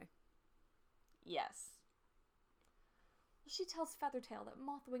RiverClan. Okay. Yes. She tells Feathertail that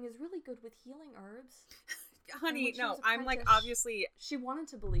Mothwing is really good with healing herbs. Honey, no, I'm like, obviously... She wanted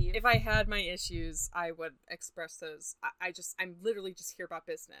to believe. If I had my issues, I would express those. I'm literally just here about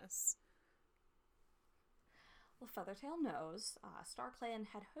business. Well, Feathertail knows. StarClan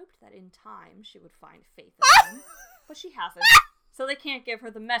had hoped that in time she would find faith in them, but she hasn't. So they can't give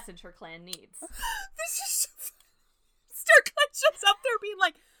her the message her clan needs. This is so funny. StarClan's just up there being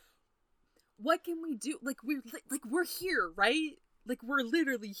like, what can we do? Like, we're here, right? Like, we're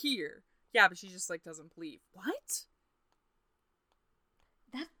literally here. Yeah, but she just, like, doesn't believe. What?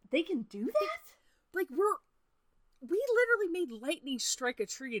 That they can do that? Like, we literally made lightning strike a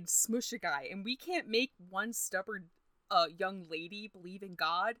tree and smush a guy, and we can't make one stubborn young lady believe in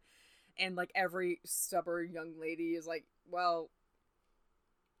God, and, like, every stubborn young lady is like, well,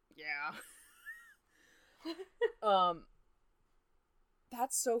 yeah.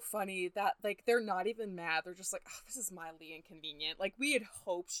 That's so funny that, like, they're not even mad. They're just like, oh, this is mildly inconvenient. Like, we had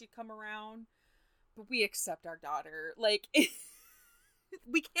hoped she'd come around, but we accept our daughter. Like,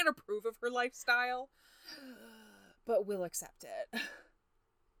 we can't approve of her lifestyle, but we'll accept it.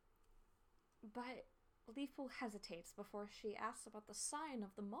 But Leafpool hesitates before she asks about the sign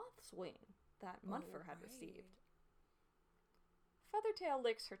of the moth's wing that Munfer had received. Feathertail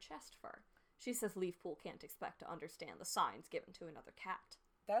licks her chest fur. She says Leafpool can't expect to understand the signs given to another cat.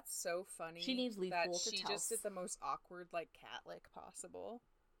 That's so funny. She needs Leafpool to tell. She just did the most awkward, like, cat lick possible.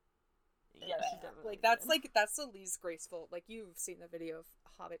 Yeah, she definitely that's the least graceful. Like, you've seen the video of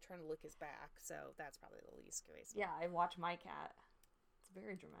Hobbit trying to lick his back, so that's probably the least graceful. Yeah, I watch my cat. It's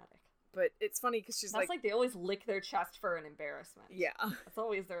very dramatic. But it's funny because she's that's like they always lick their chest for an embarrassment. Yeah, it's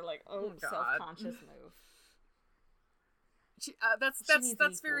always their like self-conscious move.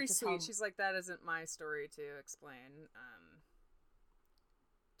 That's very sweet. She's like, that isn't my story to explain.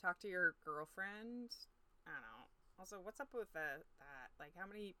 Talk to your girlfriend. I don't know. Also, what's up with that? Like, how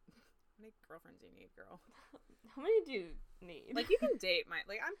many girlfriends do you need, girl? How many do you need? Like, you can date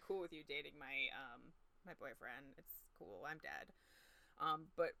I'm cool with you dating my boyfriend. It's cool. I'm dead.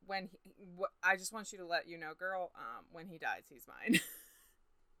 But I just want you to let you know, girl, when he dies, he's mine.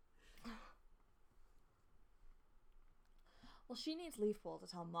 Well, she needs Leafpool to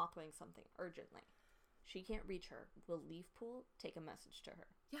tell Mothwing something urgently. She can't reach her. Will Leafpool take a message to her?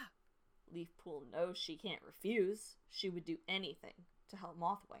 Yeah. Leafpool knows she can't refuse. She would do anything to help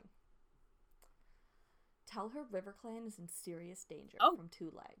Mothwing. Tell her RiverClan is in serious danger from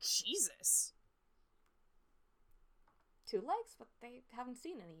Two Legs. Jesus. Two Legs? But they haven't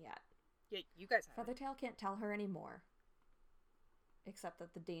seen any yet. Yeah, you guys have. Feathertail can't tell her anymore. Except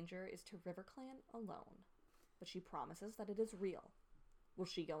that the danger is to RiverClan alone. But she promises that it is real. Will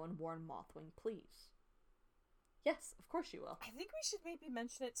she go and warn Mothwing, please? Yes, of course she will. I think we should maybe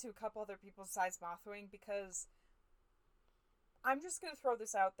mention it to a couple other people besides Mothwing, because I'm just going to throw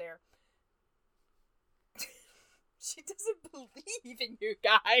this out there. She doesn't believe in you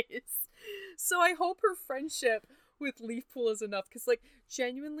guys. So I hope her friendship with Leafpool is enough. Because, like,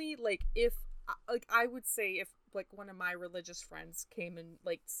 genuinely, like, if, like, I would say if, like, one of my religious friends came and,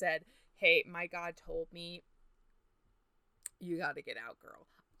 like, said, hey, my God told me you gotta get out, girl,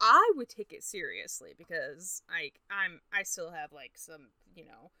 I would take it seriously because, like, I still have, like, some, you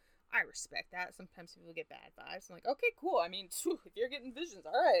know, I respect that. Sometimes people get bad vibes. I'm like, okay, cool. I mean, if you're getting visions,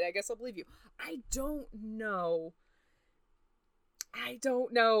 all right, I guess I'll believe you. I don't know.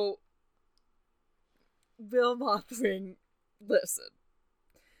 Will Mothwing, listen.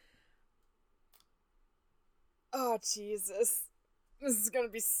 Oh, Jesus. This is gonna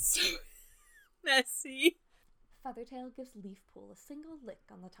be so messy. Feathertail gives Leafpool a single lick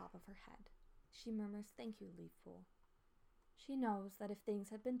on the top of her head. She murmurs, "Thank you, Leafpool." She knows that if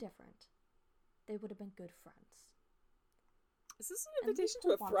things had been different, they would have been good friends. Is this an invitation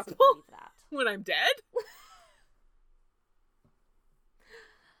to a throuple? throuple? When I'm dead?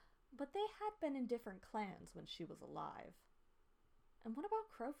 But they had been in different clans when she was alive. And what about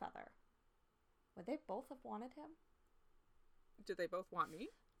Crowfeather? Would they both have wanted him? Did they both want me?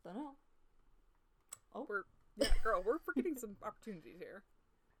 Dunno. Oh. We're forgetting some opportunities here.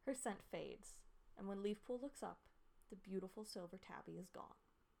 Her scent fades, and when Leafpool looks up, the beautiful silver tabby is gone,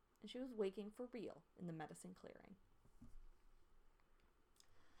 and she was waking for real in the medicine clearing.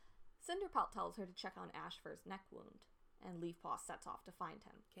 Cinderpelt tells her to check on Ashfur's neck wound, and Leafpaw sets off to find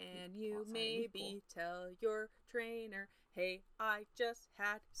him. Can you maybe tell your trainer, hey, I just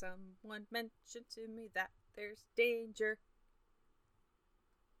had someone mention to me that there's danger?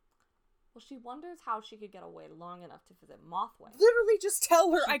 Well, she wonders how she could get away long enough to visit Mothwing. Literally just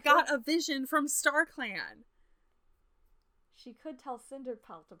tell her I got a vision from StarClan. She could tell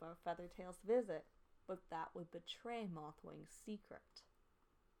Cinderpelt about Feathertail's visit, but that would betray Mothwing's secret.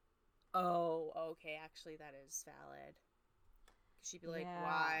 Oh, okay, actually that is valid. She'd be like,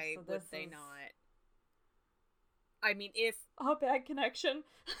 why would they not? I mean, if... A bad connection.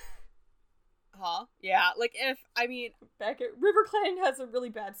 Huh? Yeah, like if, I mean... RiverClan has a really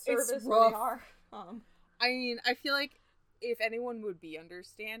bad service. It's rough. Where they are. I mean, I feel like if anyone would be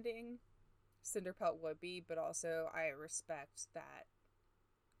understanding, Cinderpelt would be, but also I respect that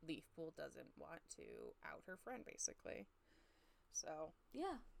Leafpool doesn't want to out her friend, basically. So...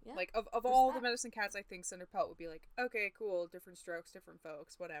 Yeah. Like, of all the medicine cats, I think Cinderpelt would be like, okay, cool, different strokes, different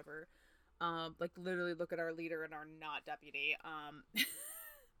folks, whatever. Like, literally look at our leader and our not deputy.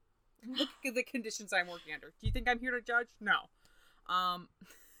 Look at the conditions I'm working under. Do you think I'm here to judge? No. I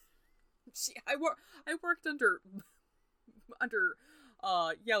worked under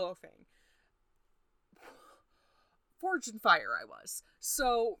Yellowfang. Forge and fire I was.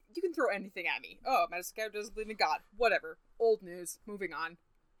 So, you can throw anything at me. Oh, medicine cat doesn't believe in God. Whatever. Old news. Moving on.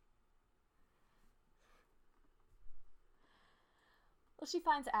 Well, she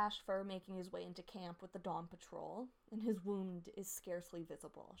finds Ashfur making his way into camp with the Dawn Patrol, and his wound is scarcely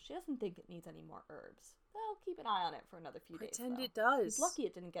visible. She doesn't think it needs any more herbs. They'll keep an eye on it for another few days, Pretend it does. He's lucky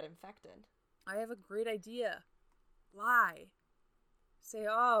it didn't get infected. I have a great idea. Lie. Say,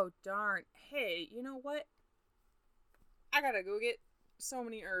 oh, darn. Hey, you know what? I gotta go get so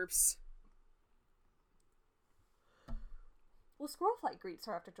many herbs. Well, Squirrelflight greets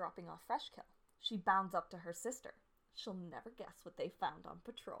her after dropping off Freshkill. She bounds up to her sister. She'll never guess what they found on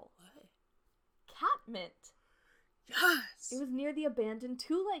patrol. What? Catmint! Yes! It was near the abandoned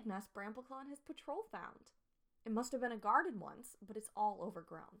two-leg nest Brambleclaw and his patrol found. It must have been a garden once, but it's all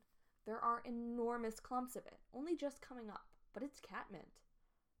overgrown. There are enormous clumps of it, only just coming up, but it's catmint.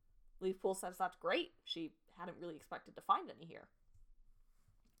 Leafpool says that's great. She hadn't really expected to find any here.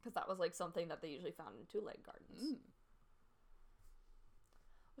 Because that was like something that they usually found in two-leg gardens.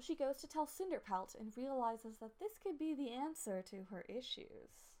 Well, she goes to tell Cinderpelt and realizes that this could be the answer to her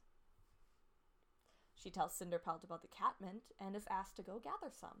issues. She tells Cinderpelt about the catmint and is asked to go gather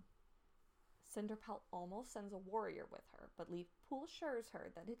some. Cinderpelt almost sends a warrior with her, but Leafpool assures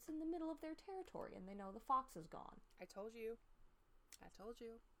her that it's in the middle of their territory and they know the fox is gone. I told you.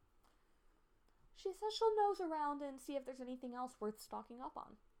 She says she'll nose around and see if there's anything else worth stocking up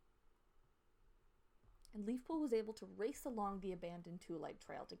on. And Leafpool was able to race along the abandoned two-leg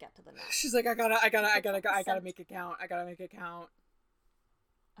trail to get to the nest. She's like, I gotta make it count.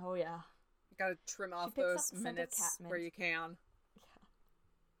 Oh, yeah. You gotta trim off those minutes where you can. Yeah.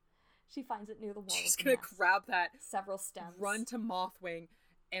 She finds it near the wall. She's gonna grab that. Several stems. Run to Mothwing,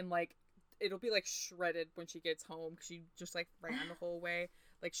 and, like, it'll be, like, shredded when she gets home, because she just, like, ran the whole way.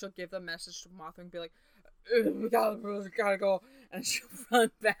 Like, she'll give the message to Mothwing and be like, we gotta go, and she'll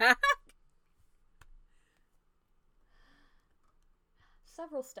run back.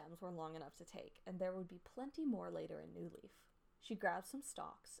 Several stems were long enough to take, and there would be plenty more later in New Leaf. She grabs some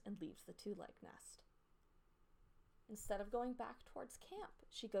stalks and leaves the two-leg nest. Instead of going back towards camp,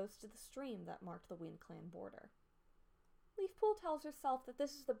 she goes to the stream that marked the WindClan border. Leafpool tells herself that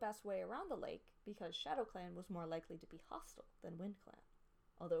this is the best way around the lake because ShadowClan was more likely to be hostile than WindClan.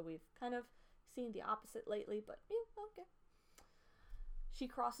 Although we've kind of seen the opposite lately, but yeah, okay. She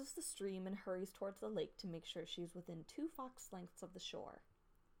crosses the stream and hurries towards the lake to make sure she's within 2 fox lengths of the shore.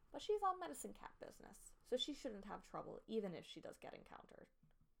 But she's on medicine cat business, so she shouldn't have trouble even if she does get encountered.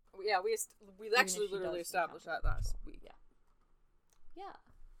 Yeah, we actually literally established that last week. Yeah.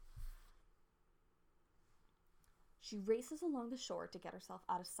 She races along the shore to get herself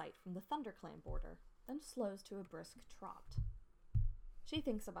out of sight from the ThunderClan border, then slows to a brisk trot. She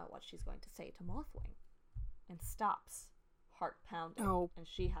thinks about what she's going to say to Mothwing, and stops, heart pounding, and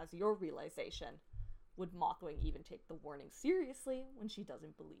she has your realization. Would Mothwing even take the warning seriously when she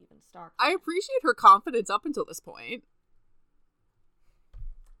doesn't believe in StarClan? I appreciate her confidence up until this point.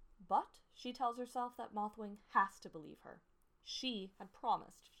 But she tells herself that Mothwing has to believe her. She had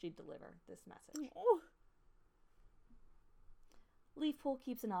promised she'd deliver this message. Oh. Leafpool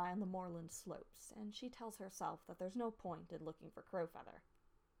keeps an eye on the moorland slopes, and she tells herself that there's no point in looking for Crowfeather.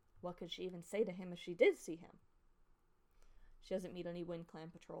 What could she even say to him if she did see him? She doesn't meet any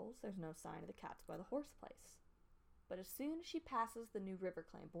WindClan patrols. There's no sign of the cats by the horse place. But as soon as she passes the new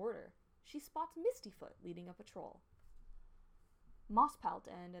RiverClan border, she spots Mistyfoot leading a patrol. Mosspelt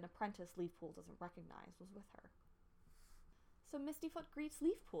and an apprentice Leafpool doesn't recognize was with her. So Mistyfoot greets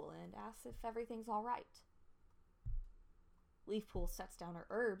Leafpool and asks if everything's all right. Leafpool sets down her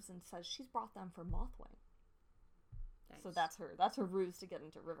herbs and says she's brought them for Mothwing. Nice. So that's her ruse to get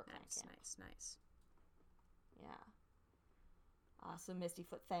into RiverClan camp. Nice. Yeah. So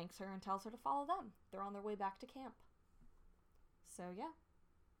Mistyfoot thanks her and tells her to follow them. They're on their way back to camp. So yeah.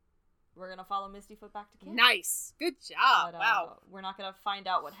 We're going to follow Mistyfoot back to camp. Nice! Good job! But, wow. We're not going to find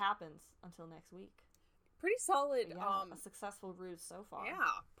out what happens until next week. Pretty solid. Yeah, a successful ruse so far.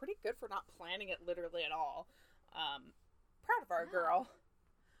 Yeah, pretty good for not planning it literally at all. Proud of our girl.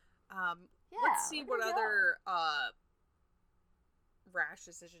 Let's see what other rash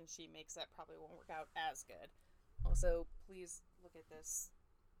decisions she makes that probably won't work out as good. Also, please look at this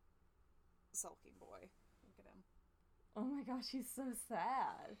sulking boy. Look at him. Oh my gosh, he's so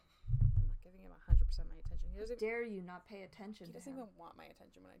sad. I'm not giving him 100% my attention. How dare you not pay attention to him? He doesn't even want my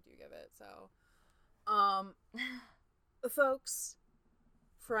attention when I do give it, so... folks,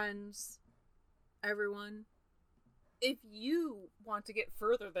 friends, everyone, if you want to get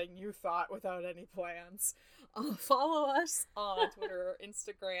further than you thought without any plans, follow us on Twitter or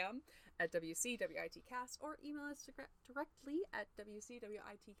Instagram at WCWITcast, or email us directly at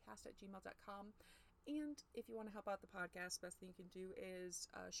WCWITcast@gmail.com. And if you want to help out the podcast, the best thing you can do is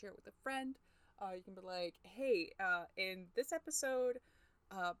share it with a friend. You can be like, hey, in this episode,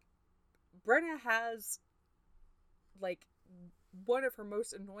 Brenna has, like, one of her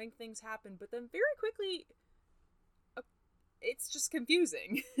most annoying things happen, but then very quickly, it's just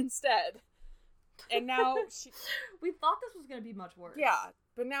confusing instead. And now we thought this was going to be much worse. Yeah,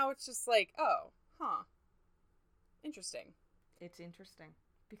 but now it's just like, oh, huh. Interesting. It's interesting,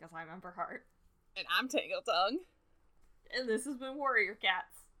 because I'm Emberheart. And I'm Tangletongue. And this has been Warrior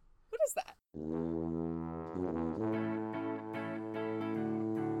Cats. What is that?